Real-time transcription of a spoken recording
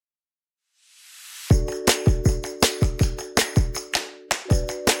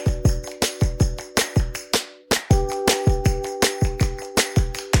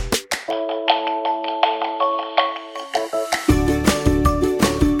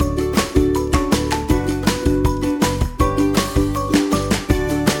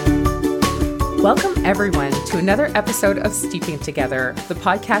everyone to another episode of Steeping Together, the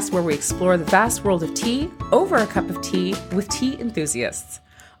podcast where we explore the vast world of tea over a cup of tea with tea enthusiasts.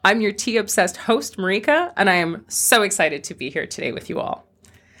 I'm your tea-obsessed host, Marika, and I am so excited to be here today with you all.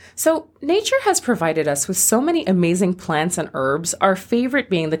 So, nature has provided us with so many amazing plants and herbs, our favorite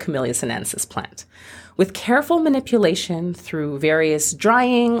being the Camellia sinensis plant. With careful manipulation through various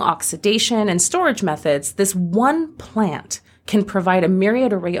drying, oxidation, and storage methods, this one plant can provide a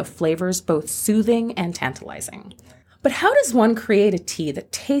myriad array of flavors, both soothing and tantalizing. But how does one create a tea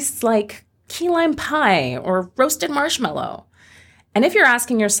that tastes like key lime pie or roasted marshmallow? And if you're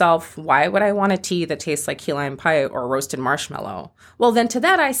asking yourself, why would I want a tea that tastes like key lime pie or roasted marshmallow? Well, then to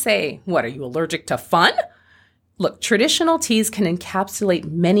that I say, what, are you allergic to fun? Look, traditional teas can encapsulate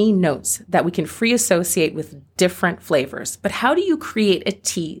many notes that we can free associate with different flavors. But how do you create a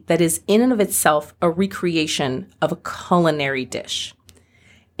tea that is in and of itself a recreation of a culinary dish?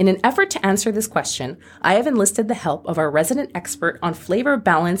 In an effort to answer this question, I have enlisted the help of our resident expert on flavor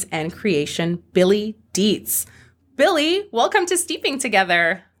balance and creation, Billy Dietz. Billy, welcome to Steeping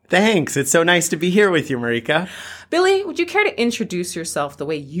Together. Thanks. It's so nice to be here with you, Marika. Billy, would you care to introduce yourself the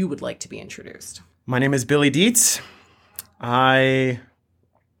way you would like to be introduced? My name is Billy Dietz. I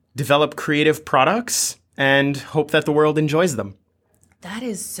develop creative products and hope that the world enjoys them. That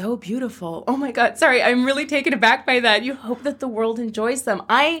is so beautiful. Oh my God. Sorry, I'm really taken aback by that. You hope that the world enjoys them.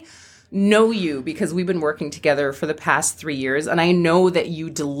 I know you because we've been working together for the past 3 years, and I know that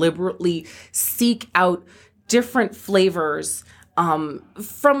you deliberately seek out different flavors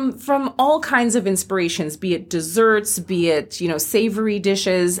from all kinds of inspirations, be it desserts, be it, savory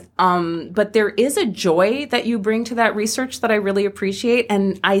dishes. But there is a joy that you bring to that research that I really appreciate.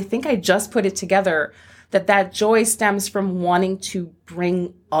 And I think I just put it together that joy stems from wanting to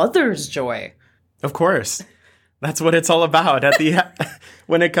bring others joy. Of course. That's what it's all about.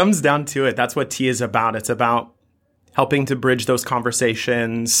 When it comes down to it, that's what tea is about. It's about helping to bridge those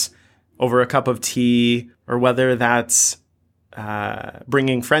conversations over a cup of tea, or whether that's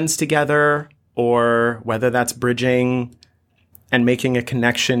bringing friends together, or whether that's bridging and making a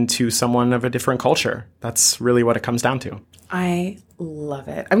connection to someone of a different culture. That's really what it comes down to. I love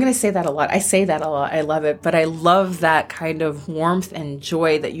it. I'm going to say that a lot. I say that a lot. I love it. But I love that kind of warmth and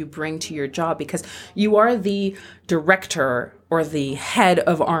joy that you bring to your job, because you are the director or the head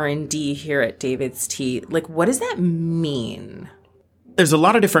of R&D here at David's Tea. Like, what does that mean? There's a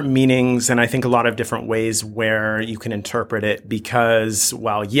lot of different meanings, and I think a lot of different ways where you can interpret it, because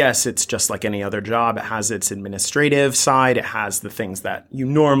while yes, it's just like any other job, it has its administrative side, it has the things that you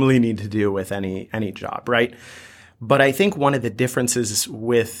normally need to do with any job, right? But I think one of the differences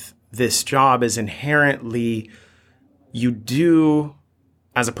with this job is inherently you do,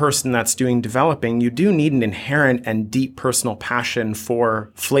 as a person that's doing developing, you do need an inherent and deep personal passion for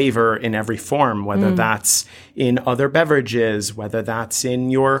flavor in every form, whether that's in other beverages, whether that's in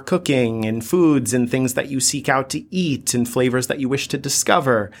your cooking and foods and things that you seek out to eat and flavors that you wish to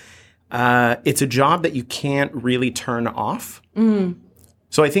discover. It's a job that you can't really turn off.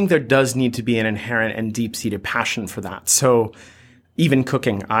 So I think there does need to be an inherent and deep-seated passion for that. So even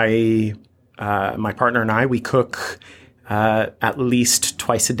cooking, my partner and I, we cook at least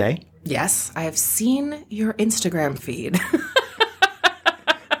twice a day. Yes, I have seen your Instagram feed.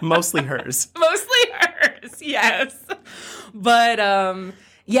 Mostly hers. Mostly hers, yes. But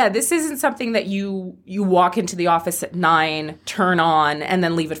yeah, this isn't something that you walk into the office at 9, turn on, and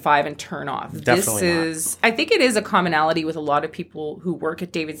then leave at 5 and turn off. Definitely not. I think it is a commonality with a lot of people who work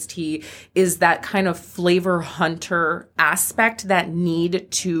at David's Tea, is that kind of flavor hunter aspect, that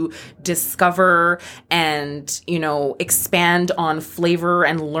need to discover and, expand on flavor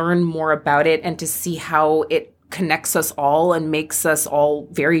and learn more about it, and to see how it connects us all and makes us all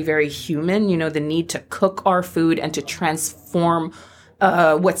very, very human. The need to cook our food and to transform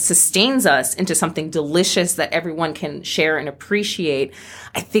what sustains us into something delicious that everyone can share and appreciate.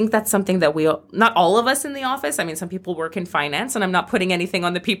 I think that's something that not all of us in the office, I mean, some people work in finance, and I'm not putting anything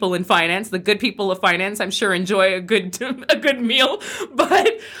on the people in finance. The good people of finance, I'm sure, enjoy a good meal.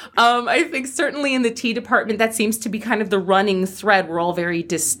 But I think certainly in the tea department, that seems to be kind of the running thread. We're all very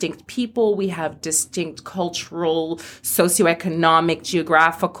distinct people. We have distinct cultural, socioeconomic,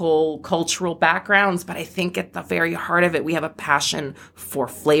 geographical, cultural backgrounds. But I think at the very heart of it, we have a passion for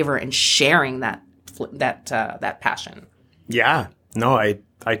flavor and sharing that passion. Yeah. No,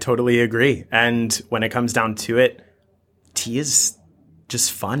 I totally agree. And when it comes down to it, tea is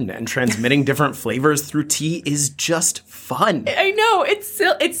just fun, and transmitting different flavors through tea is just fun. I know,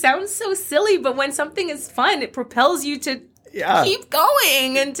 it sounds so silly, but when something is fun, it propels you to keep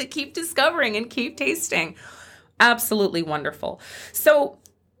going and to keep discovering and keep tasting. Absolutely wonderful. So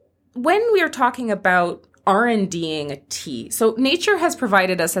when we are talking about R&Ding a tea, so nature has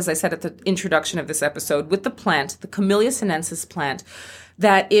provided us, as I said at the introduction of this episode, with the plant, the Camellia sinensis plant,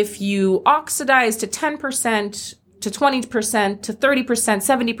 that if you oxidize to 10%, to 20%, to 30%,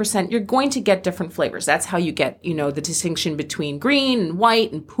 70%, you're going to get different flavors. That's how you get, the distinction between green and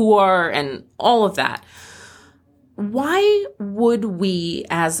white and pu'er and all of that. Why would we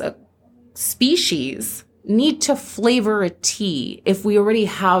as a species need to flavor a tea if we already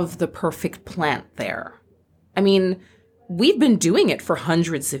have the perfect plant there? I mean, we've been doing it for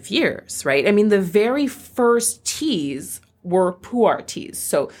hundreds of years, right? I mean, the very first teas were pu'er teas.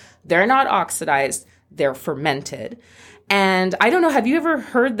 So they're not oxidized. They're fermented. And I don't know, have you ever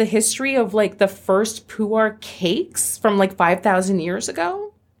heard the history of like the first pu'er cakes from like 5,000 years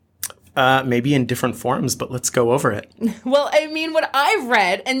ago? Maybe in different forms, but let's go over it. Well, I mean, what I've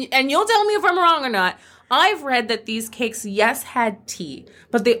read, and you'll tell me if I'm wrong or not, I've read that these cakes, yes, had tea,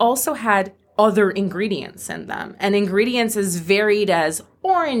 but they also had other ingredients in them. And ingredients as varied as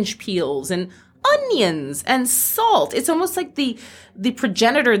orange peels and onions and salt. It's almost like the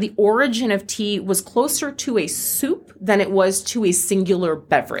progenitor, the origin of tea was closer to a soup than it was to a singular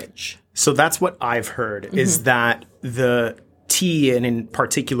beverage. So that's what I've heard, is that the tea, and in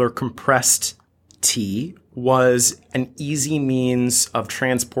particular compressed tea, was an easy means of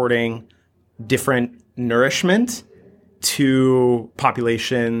transporting different nourishment to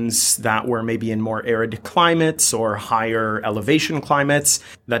populations that were maybe in more arid climates or higher elevation climates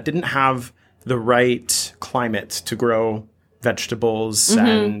that didn't have the right climate to grow vegetables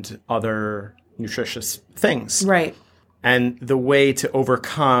and other nutritious things. Right. And the way to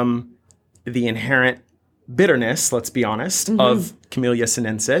overcome the inherent bitterness, let's be honest, of Camellia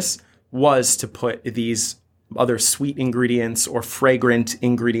sinensis was to put these other sweet ingredients or fragrant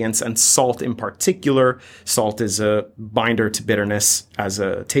ingredients, and salt in particular. Salt is a binder to bitterness as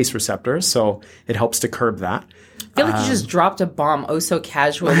a taste receptor, so it helps to curb that. I feel like you just dropped a bomb so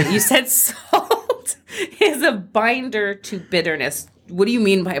casually. You said salt is a binder to bitterness. What do you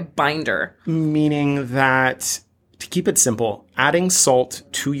mean by a binder? Meaning that, to keep it simple, adding salt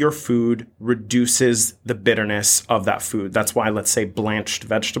to your food reduces the bitterness of that food. That's why, let's say, blanched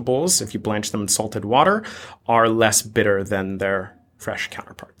vegetables, if you blanch them in salted water, are less bitter than their fresh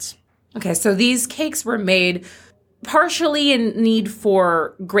counterparts. Okay, so these cakes were made partially in need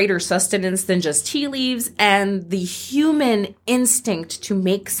for greater sustenance than just tea leaves, and the human instinct to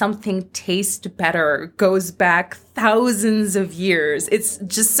make something taste better goes back thousands of years. It's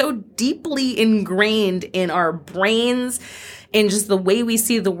just so deeply ingrained in our brains, in just the way we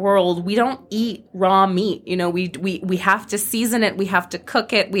see the world. We don't eat raw meat. We have to season it, we have to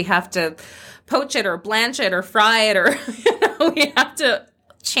cook it, we have to poach it or blanch it or fry it, or we have to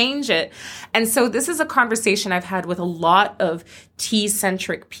change it. And so this is a conversation I've had with a lot of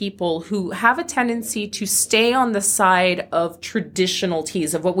tea-centric people who have a tendency to stay on the side of traditional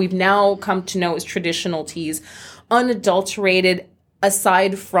teas, of what we've now come to know as traditional teas, unadulterated,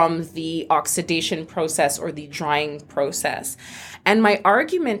 aside from the oxidation process or the drying process. And my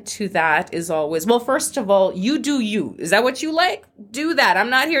argument to that is always, well, first of all, you do you. Is that what you like? Do that. I'm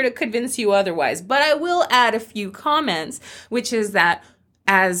not here to convince you otherwise. But I will add a few comments, which is that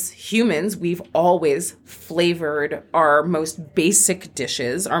as humans, we've always flavored our most basic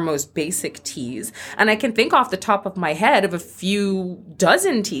dishes, our most basic teas. And I can think off the top of my head of a few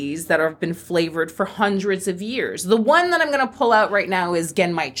dozen teas that have been flavored for hundreds of years. The one that I'm going to pull out right now is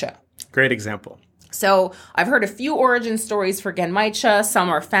genmaicha. Great example. So I've heard a few origin stories for genmaicha. Some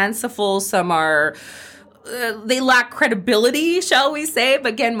are fanciful, some are they lack credibility, shall we say.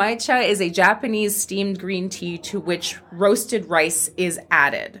 But genmaicha is a Japanese steamed green tea to which roasted rice is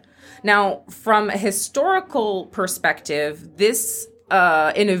added. Now, from a historical perspective, this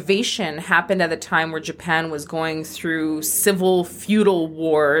innovation happened at a time where Japan was going through civil feudal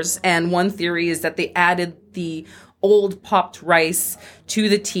wars. And one theory is that they added the old popped rice to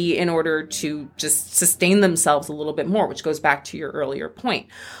the tea in order to just sustain themselves a little bit more, which goes back to your earlier point.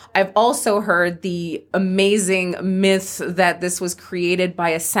 I've also heard the amazing myth that this was created by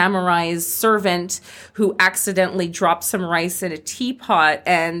a samurai's servant who accidentally dropped some rice in a teapot,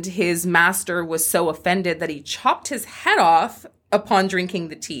 and his master was so offended that he chopped his head off upon drinking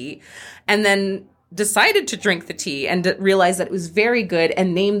the tea, and then decided to drink the tea and realized that it was very good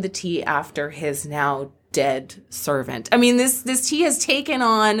and named the tea after his now dead servant. I mean, this tea has taken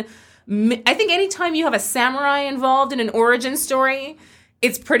on, I think anytime you have a samurai involved in an origin story,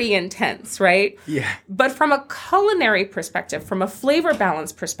 it's pretty intense, right? Yeah. But from a culinary perspective, from a flavor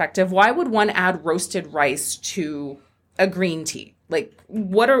balance perspective, why would one add roasted rice to a green tea? Like,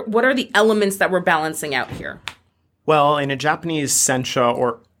 what are the elements that we're balancing out here? Well, in a Japanese sencha,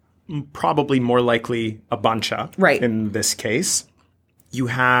 or probably more likely a bancha right. in this case. You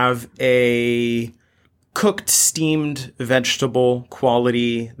have a cooked, steamed vegetable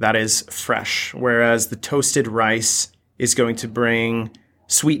quality that is fresh, whereas the toasted rice is going to bring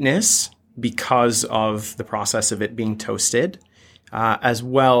sweetness because of the process of it being toasted, as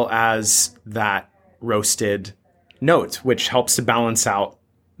well as that roasted note, which helps to balance out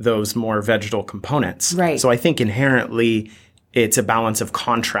those more vegetal components. Right. So I think inherently it's a balance of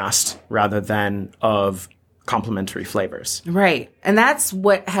contrast rather than of complementary flavors. Right. And that's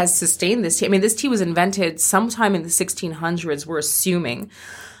what has sustained this tea. I mean, this tea was invented sometime in the 1600s, we're assuming.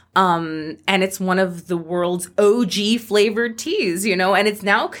 And it's one of the world's OG flavored teas, you know, and it's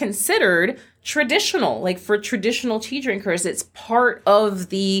now considered traditional. Like for traditional tea drinkers, it's part of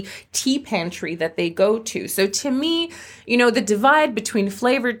the tea pantry that they go to. So to me, you know, the divide between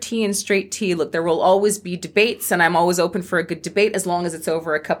flavored tea and straight tea, look, there will always be debates, and I'm always open for a good debate as long as it's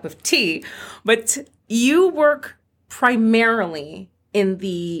over a cup of tea. But you work primarily in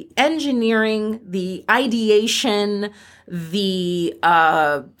the engineering, the ideation, the,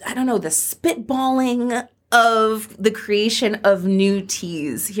 the spitballing of the creation of new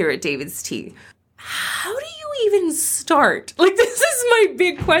teas here at David's Tea. How do you even start? Like, this is my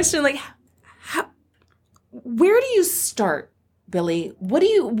big question. Like, where do you start, Billy? What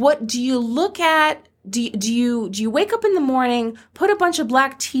do you look at? Do you wake up in the morning, put a bunch of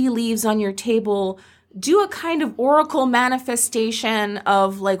black tea leaves on your table, do a kind of oracle manifestation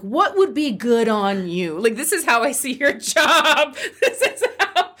of like, what would be good on you? Like, this is how I see your job. This is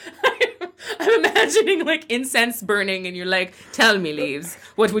how I'm imagining like incense burning and you're like, tell me, leaves,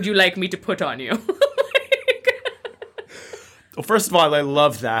 what would you like me to put on you? Well, first of all, I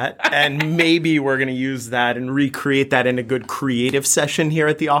love that. And maybe we're going to use that and recreate that in a good creative session here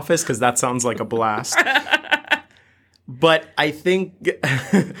at the office, because that sounds like a blast. But I think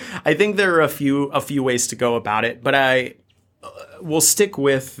there are a few ways to go about it. But I will stick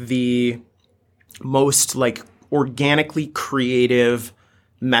with the most like organically creative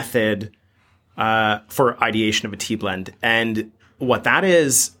method for ideation of a tea blend. And what that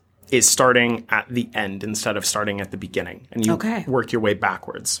is starting at the end instead of starting at the beginning. And you work your way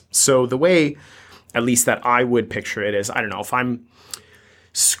backwards. So the way, at least that I would picture it, is, I don't know, if I'm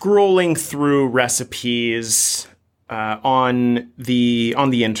scrolling through recipes on the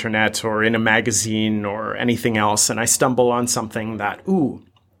internet or in a magazine or anything else, and I stumble on something that,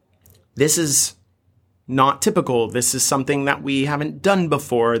 this is not typical. This is something that we haven't done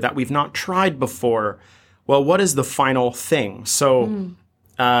before, that we've not tried before. Well, what is the final thing? So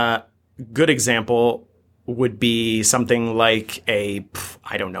good example would be something like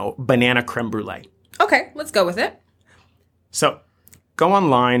banana creme brulee. Okay, let's go with it. So go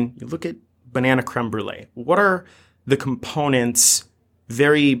online, you look at banana creme brulee. What are the components,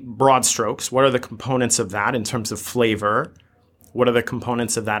 very broad strokes, what are the components of that in terms of flavor? What are the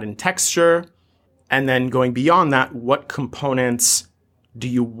components of that in texture? And then going beyond that, what components do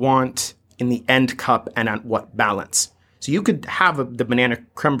you want in the end cup and at what balance? So you could have the banana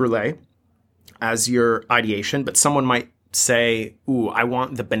creme brulee as your ideation, but someone might say, I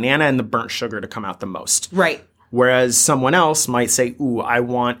want the banana and the burnt sugar to come out the most. Right. Whereas someone else might say, I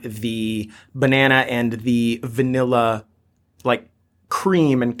want the banana and the vanilla, like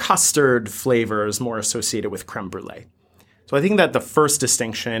cream and custard flavors more associated with creme brulee. So I think that the first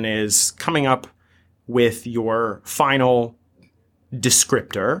distinction is coming up with your final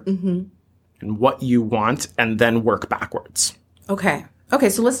descriptor and what you want, and then work backwards. Okay,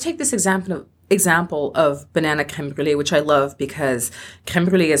 so let's take this example of banana creme brulee, which I love because creme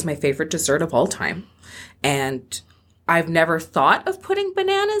brulee is my favorite dessert of all time. And I've never thought of putting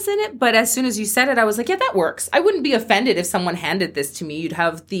bananas in it, but as soon as you said it, I was like, yeah, that works. I wouldn't be offended if someone handed this to me. You'd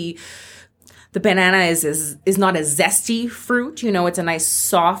have the banana is not a zesty fruit. You know, it's a nice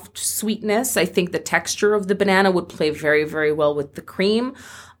soft sweetness. I think the texture of the banana would play very, very well with the cream.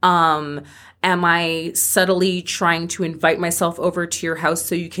 Am I subtly trying to invite myself over to your house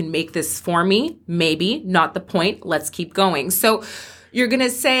so you can make this for me? Maybe. Not the point. Let's keep going. So you're going to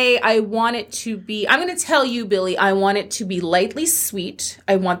say, I'm going to tell you, Billy, I want it to be lightly sweet.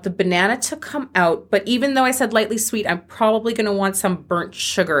 I want the banana to come out. But even though I said lightly sweet, I'm probably going to want some burnt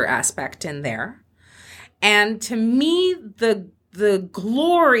sugar aspect in there. And to me, the the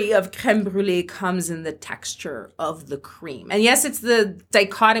glory of crème brûlée comes in the texture of the cream. And yes, it's the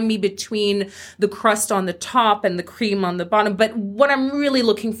dichotomy between the crust on the top and the cream on the bottom. But what I'm really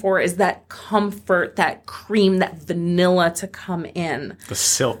looking for is that comfort, that cream, that vanilla to come in. The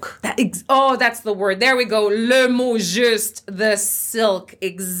silk. That's the word. There we go. Le mot juste. The silk.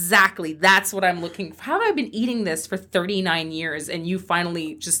 Exactly. That's what I'm looking for. How have I been eating this for 39 years and you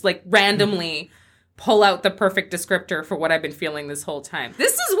finally just like randomly pull out the perfect descriptor for what I've been feeling this whole time?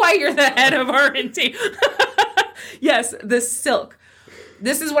 This is why you're the head of R&D. Yes, the silk.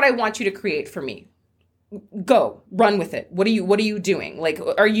 This is what I want you to create for me. Go, run with it. What are you doing? Like,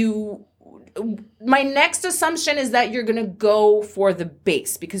 my next assumption is that you're going to go for the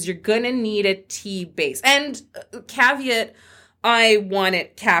base because you're going to need a tea base. And caveat, I want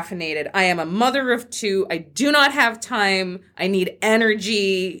it caffeinated. I am a mother of two. I do not have time. I need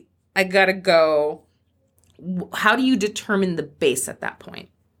energy. I gotta go. How do you determine the base at that point?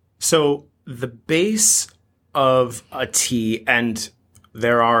 So the base of a tea, and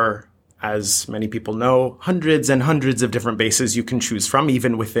there are, as many people know, hundreds and hundreds of different bases you can choose from,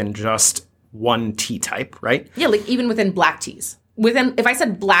 even within just one tea type, right? Yeah, like even within black teas. If I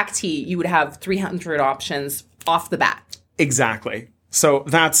said black tea, you would have 300 options off the bat. Exactly. So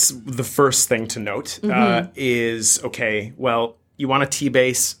that's the first thing to note is, okay, well, you want a tea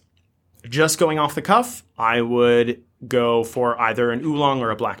base. Just going off the cuff, I would go for either an oolong or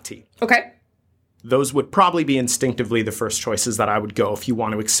a black tea. Okay. Those would probably be instinctively the first choices that I would go if you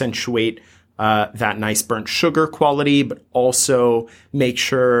want to accentuate that nice burnt sugar quality, but also make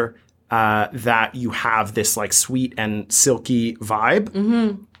sure that you have this like sweet and silky vibe.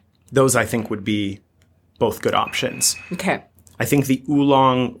 Mm-hmm. Those I think would be both good options. Okay. I think the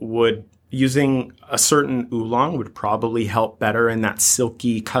oolong using a certain oolong would probably help better in that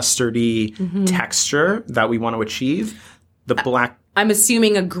silky, custardy texture that we want to achieve. The black... I'm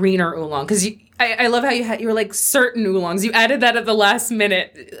assuming a greener oolong, because I love how you were like certain oolongs. You added that at the last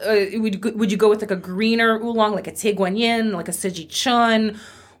minute. Would you go with like a greener oolong, like a Thé Guanyin, like a Sijichun,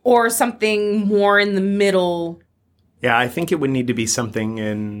 or something more in the middle? Yeah, I think it would need to be something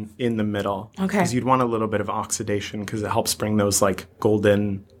in the middle. Okay. Because you'd want a little bit of oxidation because it helps bring those like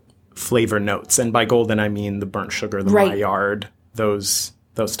golden flavor notes. And by golden, I mean the burnt sugar, the Maillard, those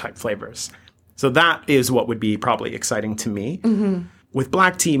type flavors. So that is what would be probably exciting to me. Mm-hmm. With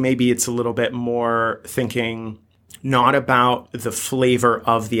black tea, maybe it's a little bit more thinking not about the flavor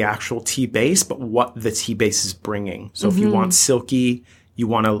of the actual tea base, but what the tea base is bringing. So if you want silky, you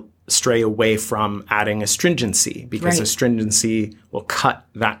want to stray away from adding astringency because astringency will cut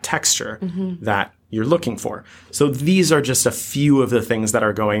that texture that you're looking for. So these are just a few of the things that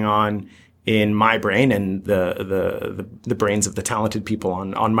are going on in my brain and the brains of the talented people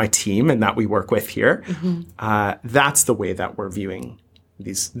on my team and that we work with here. That's the way that we're viewing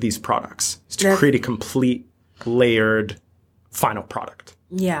these products, is to create a complete layered final product.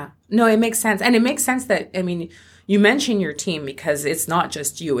 Yeah. No, it makes sense. And it makes sense that, I mean, you mention your team because it's not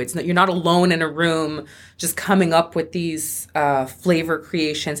just you. You're not alone in a room just coming up with these flavor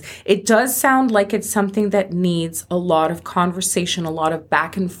creations. It does sound like it's something that needs a lot of conversation, a lot of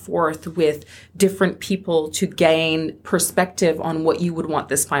back and forth with different people to gain perspective on what you would want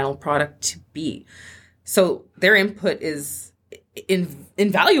this final product to be. So their input is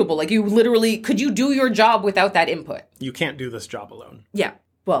invaluable. Like you literally, could you do your job without that input? You can't do this job alone. Yeah.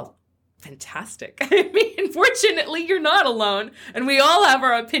 Well, fantastic. I mean, fortunately, you're not alone. And we all have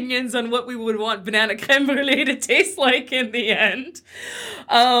our opinions on what we would want banana crème brûlée to taste like in the end.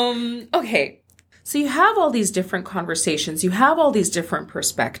 Okay. So you have all these different conversations. You have all these different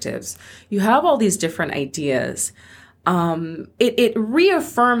perspectives. You have all these different ideas. It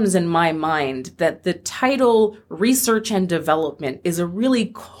reaffirms in my mind that the title research and development is a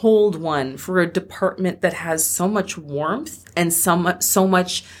really cold one for a department that has so much warmth and so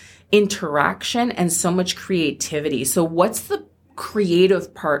much interaction and so much creativity. So what's the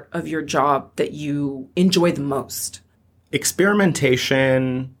creative part of your job that you enjoy the most?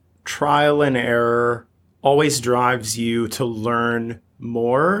 Experimentation, trial and error always drives you to learn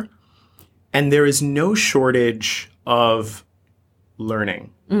more. And there is no shortage of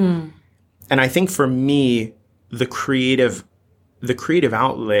learning. And I think for me, the creative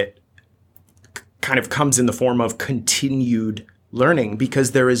outlet kind of comes in the form of continued learning,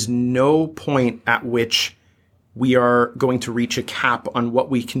 because there is no point at which we are going to reach a cap on what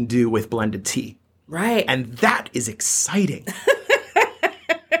we can do with blended tea. Right. And that is exciting.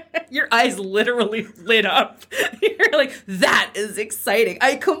 Your eyes literally lit up. You're like, that is exciting.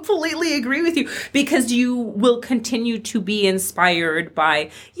 I completely agree with you because you will continue to be inspired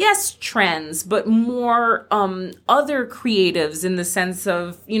by, yes, trends, but more other creatives in the sense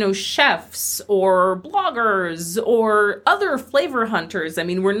of, chefs or bloggers or other flavor hunters. I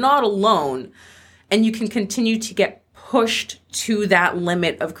mean, we're not alone. And you can continue to get pushed to that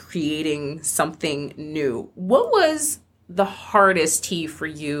limit of creating something new. What was the hardest tea for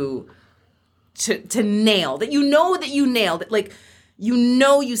you to nail, that you nailed it, like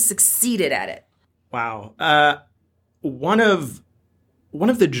you succeeded at it? Wow. One of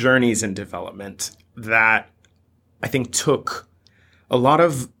the journeys in development that I think took a lot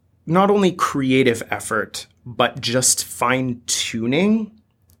of not only creative effort but just fine-tuning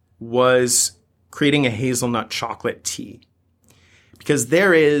was creating a hazelnut chocolate tea. Because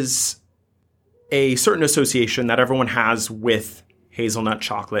there is a certain association that everyone has with hazelnut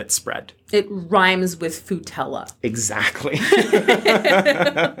chocolate spread. It rhymes with Futella. Exactly.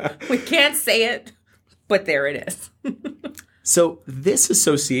 We can't say it, but there it is. So this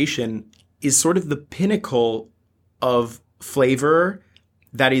association is sort of the pinnacle of flavor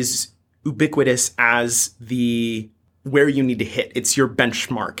that is ubiquitous as where you need to hit. It's your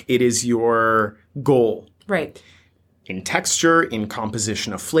benchmark. It is your goal. Right. In texture, in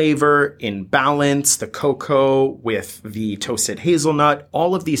composition of flavor, in balance, the cocoa with the toasted hazelnut,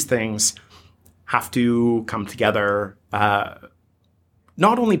 all of these things have to come together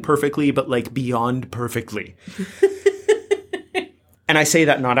not only perfectly, but like beyond perfectly. And I say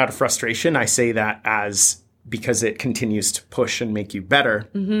that not out of frustration. I say that because it continues to push and make you better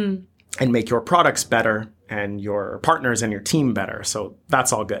and make your products better and your partners and your team better. So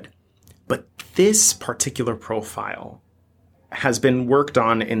that's all good. But this particular profile has been worked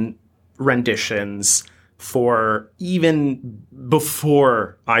on in renditions for even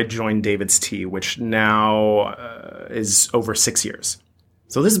before I joined David's Tea, which now is over 6 years.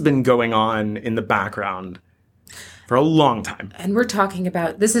 So this has been going on in the background for a long time. And we're talking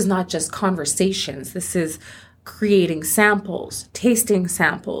about, this is not just conversations. This is creating samples, tasting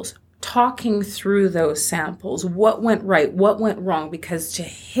samples, talking through those samples, what went right, what went wrong, because to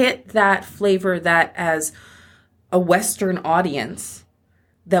hit that flavor that as a Western audience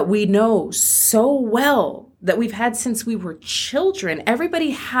that we know so well, that we've had since we were children,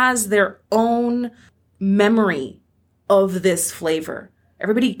 everybody has their own memory of this flavor.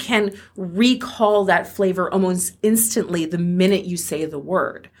 Everybody can recall that flavor almost instantly the minute you say the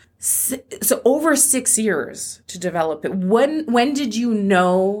word. So over 6 years to develop it. When did you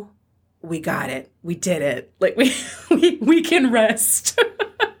know we got it? We did it. Like we can rest.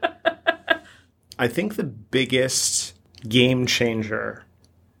 I think the biggest game changer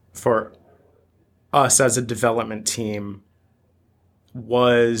for us as a development team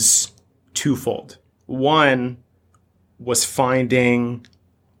was twofold. One was finding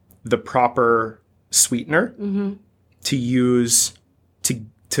the proper sweetener to use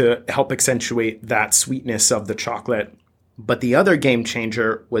to help accentuate that sweetness of the chocolate. But the other game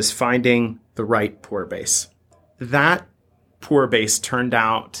changer was finding the right pour base. That pour base turned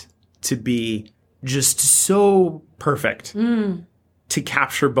out to be just so perfect to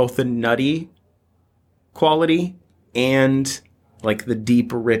capture both the nutty quality and like the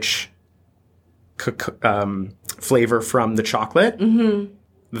deep, rich flavor from the chocolate.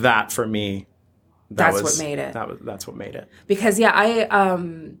 That for me, that's what made it. That's what made it. Because I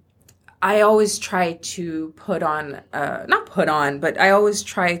always try to I always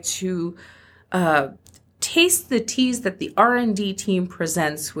try to taste the teas that the R&D team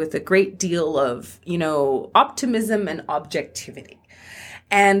presents with a great deal of, optimism and objectivity.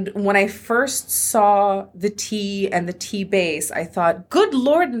 And when I first saw the tea and the tea base, I thought, good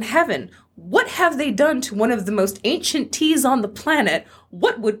Lord in heaven, what have they done to one of the most ancient teas on the planet?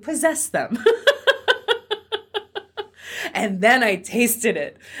 What would possess them? And then I tasted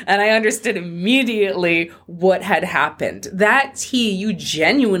it and I understood immediately what had happened. That tea, you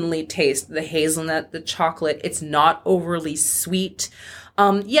genuinely taste the hazelnut, the chocolate. It's not overly sweet.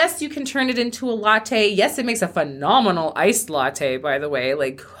 Yes, you can turn it into a latte. Yes, it makes a phenomenal iced latte, by the way.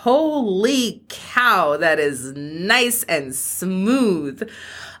 Like, holy cow, that is nice and smooth.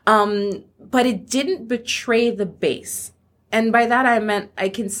 But it didn't betray the base. And by that I meant I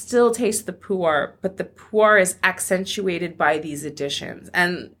can still taste the pu'er, but the pu'er is accentuated by these additions.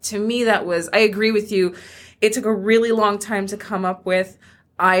 And to me, I agree with you. It took a really long time to come up with.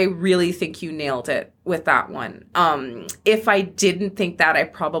 I really think you nailed it with that one. If I didn't think that, I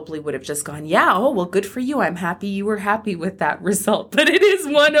probably would have just gone, good for you. I'm happy you were happy with that result. But it is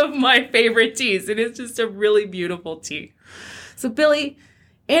one of my favorite teas. It is just a really beautiful tea. So Billy,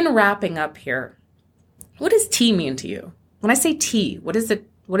 in wrapping up here, what does tea mean to you? When I say tea, what does it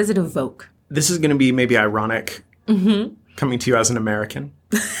evoke? This is going to be maybe ironic coming to you as an American.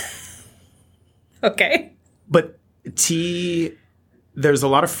 Okay. But tea, there's a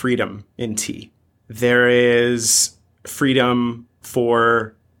lot of freedom in tea. There is freedom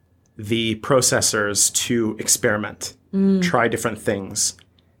for the processors to experiment, try different things.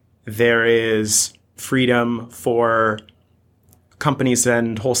 There is freedom for companies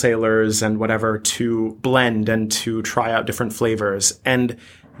and wholesalers and whatever to blend and to try out different flavors. And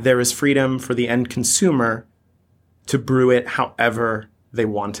there is freedom for the end consumer to brew it however they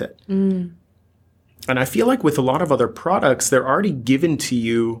want it. And I feel like with a lot of other products, they're already given to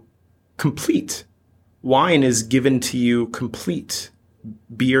you complete. Wine is given to you complete.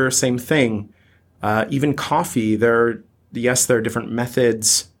 Beer, same thing. Even coffee, there are different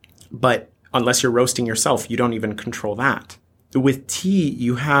methods, but unless you're roasting yourself, you don't even control that. With tea,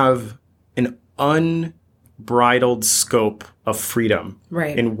 you have an unbridled scope of freedom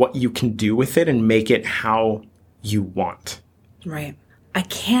in what you can do with it and make it how you want. Right.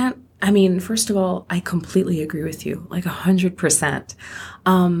 First of all, I completely agree with you, like 100%.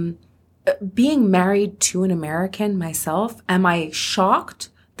 Being married to an American myself, am I shocked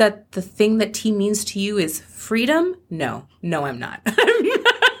that the thing that tea means to you is freedom? No, I'm not.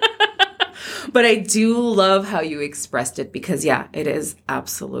 But I do love how you expressed it because, yeah, it is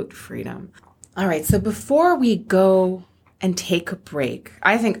absolute freedom. All right, so before we go and take a break,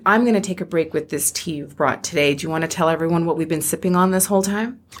 I think I'm going to take a break with this tea you've brought today. Do you want to tell everyone what we've been sipping on this whole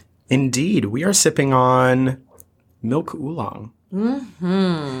time? Indeed. We are sipping on milk oolong.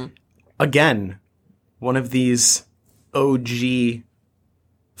 Again, one of these OG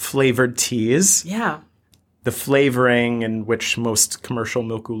flavored teas. Yeah. The flavoring in which most commercial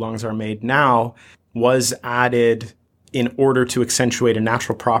milk oolongs are made now was added in order to accentuate a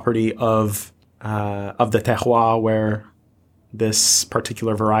natural property of the terroir where this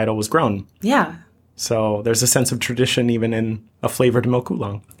particular varietal was grown. Yeah. So there's a sense of tradition even in a flavored milk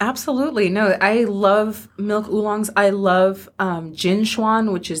oolong. Absolutely. No, I love milk oolongs. I love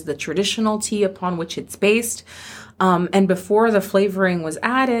Jinshuan, which is the traditional tea upon which it's based. And before the flavoring was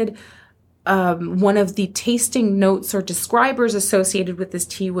added, one of the tasting notes or describers associated with this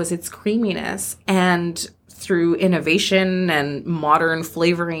tea was its creaminess. And through innovation and modern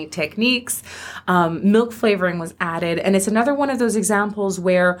flavoring techniques, milk flavoring was added. And it's another one of those examples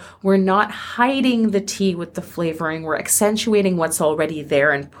where we're not hiding the tea with the flavoring. We're accentuating what's already there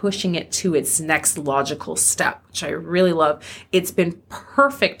and pushing it to its next logical step, which I really love. It's been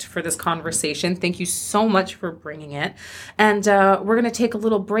perfect for this conversation. Thank you so much for bringing it. And we're going to take a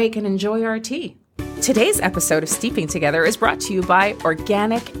little break and enjoy our tea. Today's episode of Steeping Together is brought to you by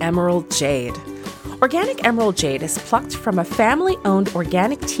Organic Emerald Jade. Organic Emerald Jade is plucked from a family-owned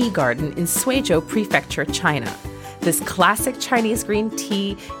organic tea garden in Suizhou Prefecture, China. This classic Chinese green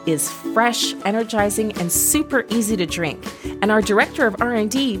tea is fresh, energizing, and super easy to drink. And our director of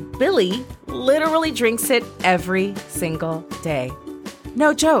R&D, Billy, literally drinks it every single day.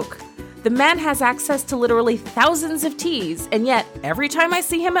 No joke. The man has access to literally thousands of teas, and yet every time I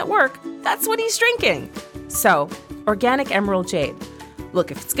see him at work, that's what he's drinking. So, Organic Emerald Jade. Look,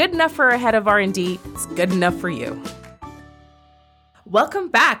 if it's good enough for a head of R&D, it's good enough for you. Welcome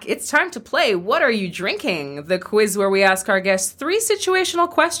back. It's time to play What Are You Drinking? The quiz where we ask our guests 3 situational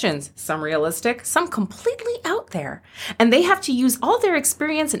questions, some realistic, some completely out there. And they have to use all their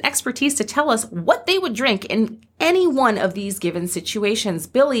experience and expertise to tell us what they would drink in any one of these given situations.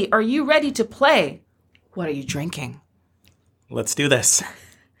 Billy, are you ready to play What Are You Drinking? Let's do this.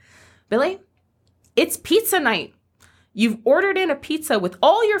 Billy, it's pizza night. You've ordered in a pizza with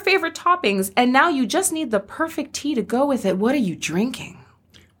all your favorite toppings, and now you just need the perfect tea to go with it. What are you drinking?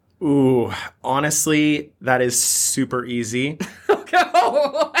 Ooh, honestly, that is super easy.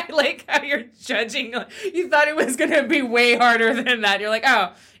 Oh, I like how you're judging. You thought it was going to be way harder than that. You're like,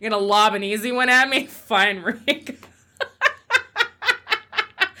 oh, you're going to lob an easy one at me? Fine, Rick.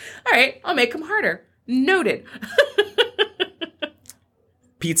 All right, I'll make them harder. Noted.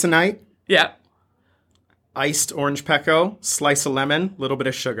 Pizza night? Yeah. Iced orange peco, slice of lemon, little bit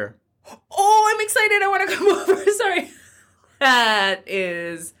of sugar. Oh, I'm excited. I want to come over. Sorry. That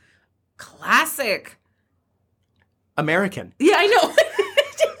is classic. American. Yeah, I know.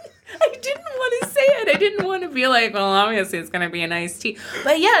 I didn't want to say it. I didn't want to be like, well, obviously it's going to be an iced tea.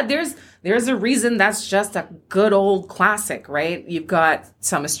 But yeah, there's a reason that's just a good old classic, right? You've got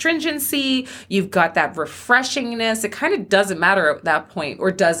some astringency. You've got that refreshingness. It kind of doesn't matter at that point,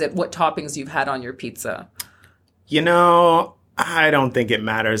 or does it, what toppings you've had on your pizza? You know, I don't think it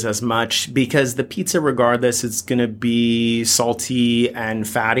matters as much because the pizza, regardless, is going to be salty and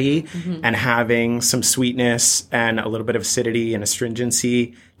fatty, and having some sweetness and a little bit of acidity and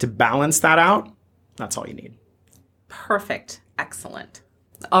astringency to balance that out. That's all you need. Perfect. Excellent.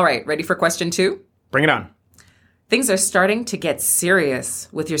 All right. Ready for question 2? Bring it on. Things are starting to get serious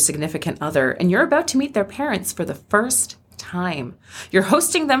with your significant other, and you're about to meet their parents for the first time. You're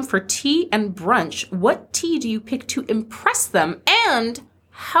hosting them for tea and brunch. What tea do you pick to impress them, and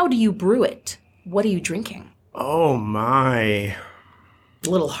how do you brew it? What are you drinking? Oh, my. A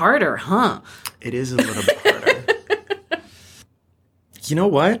little harder, huh? It is a little bit harder. You know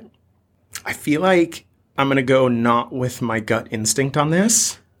what? I feel like I'm going to go not with my gut instinct on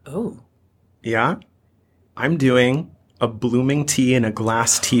this. Oh. Yeah. I'm doing a blooming tea in a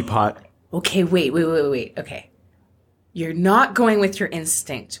glass teapot. Okay, wait. Okay. You're not going with your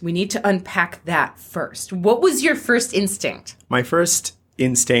instinct. We need to unpack that first. What was your first instinct? My first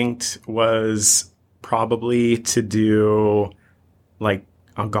instinct was probably to do like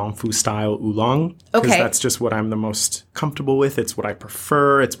a Ganfu style oolong. Because that's just what I'm the most comfortable with. It's what I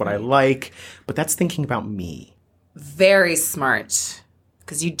prefer. It's what I like. But that's thinking about me. Very smart.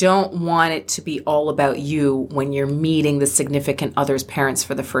 Because you don't want it to be all about you when you're meeting the significant other's parents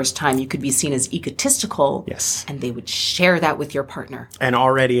for the first time. You could be seen as egotistical. Yes. And they would share that with your partner. And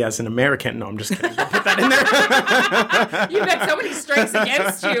already as an American, no, I'm just kidding. Don't put that in there. You've got so many strikes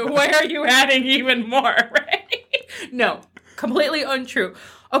against you. Why are you adding even more, right? No, completely untrue.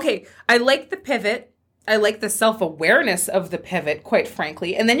 Okay, I like the pivot. I like the self-awareness of the pivot, quite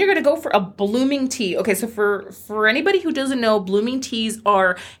frankly. And then you're going to go for a blooming tea. Okay, so for anybody who doesn't know, blooming teas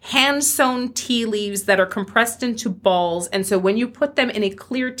are hand-sewn tea leaves that are compressed into balls. And so when you put them in a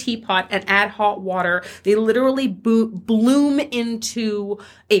clear teapot and add hot water, they literally bloom into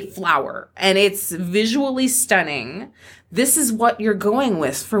a flower. And it's visually stunning. This is what you're going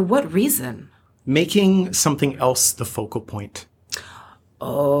with. For what reason? Making something else the focal point.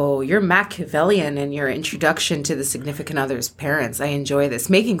 Oh, you're Machiavellian in your introduction to the significant other's parents. I enjoy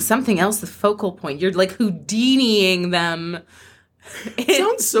this. Making something else the focal point. You're like Houdiniing them. It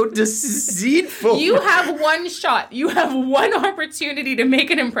sounds so deceitful. You have one shot. You have one opportunity to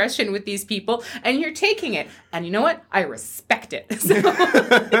make an impression with these people, and you're taking it. And you know what? I respect it.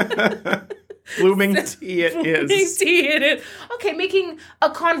 Blooming tea it is. Blooming tea it is. Okay, making a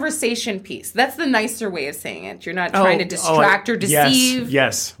conversation piece. That's the nicer way of saying it. You're not trying to distract or deceive.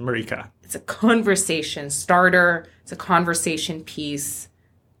 Yes, Marika. It's a conversation starter. It's a conversation piece.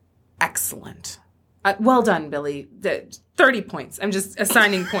 Excellent. Well done, Billy. 30 points. I'm just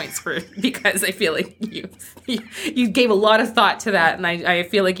assigning points because I feel like you gave a lot of thought to that, and I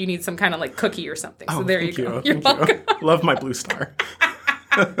feel like you need some kind of like cookie or something. So there you go. You're welcome. Love my blue star.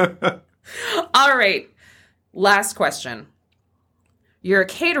 All right. Last question. You're a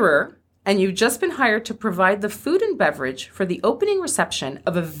caterer, and you've just been hired to provide the food and beverage for the opening reception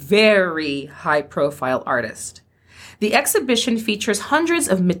of a very high-profile artist. The exhibition features hundreds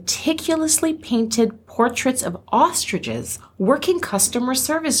of meticulously painted portraits of ostriches working customer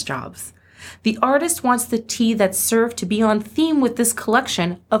service jobs. The artist wants the tea that's served to be on theme with this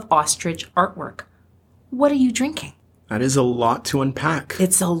collection of ostrich artwork. What are you drinking? That is a lot to unpack.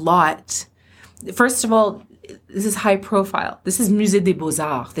 It's a lot. First of all, this is high profile. This is Musée des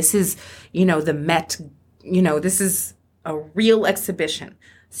Beaux-Arts. This is, the Met. This is a real exhibition.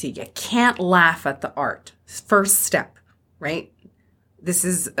 So you can't laugh at the art. First step, right? This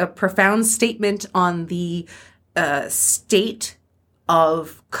is a profound statement on the state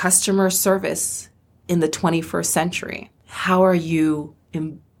of customer service in the 21st century. How are you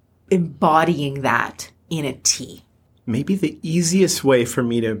embodying that in a tea? Maybe the easiest way for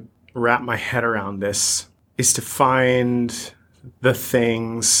me to wrap my head around this is to find the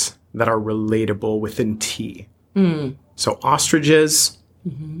things that are relatable within tea. So ostriches,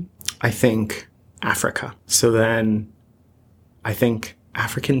 I think Africa. So then I think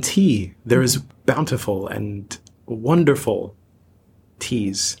African tea. There is bountiful and wonderful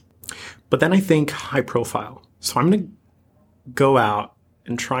teas. But then I think high profile. So I'm going to go out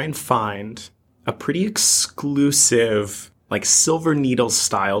and try and find a pretty exclusive, like Silver Needle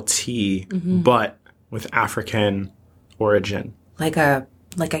style tea, but with African origin. Like a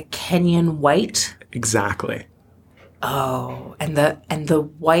Kenyan white? Exactly. Oh, and the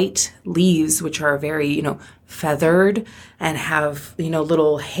white leaves, which are very, feathered and have,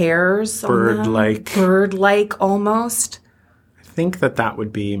 little hairs Bird-like. Bird-like almost. I think that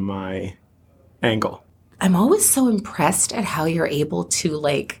would be my angle. I'm always so impressed at how you're able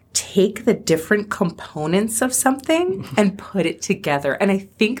to take the different components of something and put it together. And I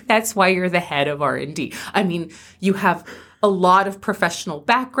think that's why you're the head of R&D. I mean, you have a lot of professional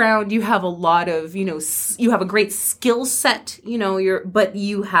background. You have a lot of, you have a great skill set, but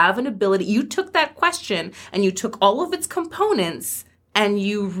you have an ability. You took that question and you took all of its components and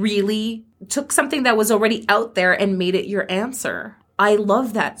you really took something that was already out there and made it your answer. I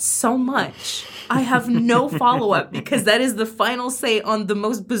love that so much. I have no follow-up because that is the final say on the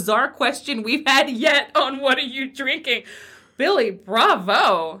most bizarre question we've had yet on what are you drinking. Billy,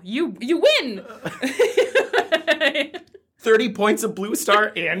 bravo. You win. 30 points of Blue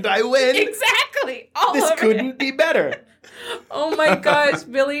Star and I win. Exactly. This couldn't be better. Oh my gosh,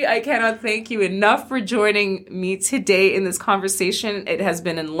 Billy, I cannot thank you enough for joining me today in this conversation. It has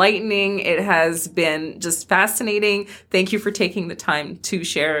been enlightening. It has been just fascinating. Thank you for taking the time to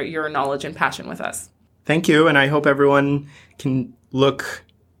share your knowledge and passion with us. Thank you. And I hope everyone can look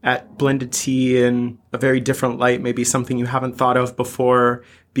at blended tea in a very different light, maybe something you haven't thought of before,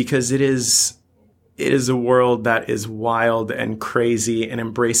 because it is a world that is wild and crazy, and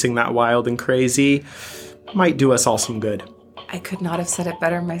embracing that wild and crazy might do us all some good. I could not have said it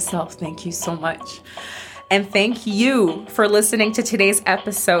better myself. Thank you so much. And thank you for listening to today's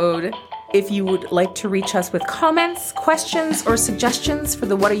episode. If you would like to reach us with comments, questions, or suggestions for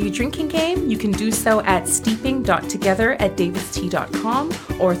the What Are You Drinking game, you can do so at steeping.together@davidstea.com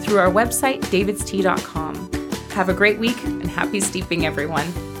or through our website, davidstea.com. Have a great week and happy steeping, everyone.